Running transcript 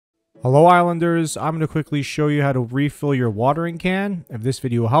Hello Islanders, I'm going to quickly show you how to refill your watering can. If this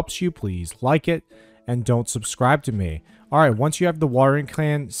video helps you, please like it and don't subscribe to me. Alright, once you have the watering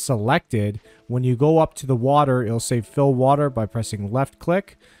can selected, when you go up to the water, it'll say fill water by pressing left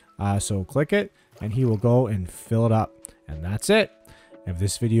click. So click it and he will go and fill it up. And that's it. If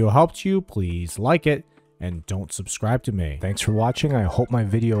this video helped you, please like it and don't subscribe to me. Thanks for watching. I hope my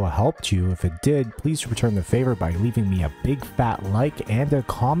video helped you. If it did, please return the favor by leaving me a big fat like and a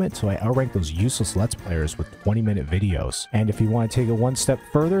comment so I outrank those useless Let's Players with 20-minute videos. And if you want to take it one step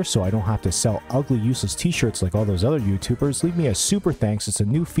further so I don't have to sell ugly useless t-shirts like all those other YouTubers, leave me a super thanks. It's a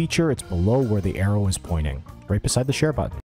new feature. It's below where the arrow is pointing, right beside the share button.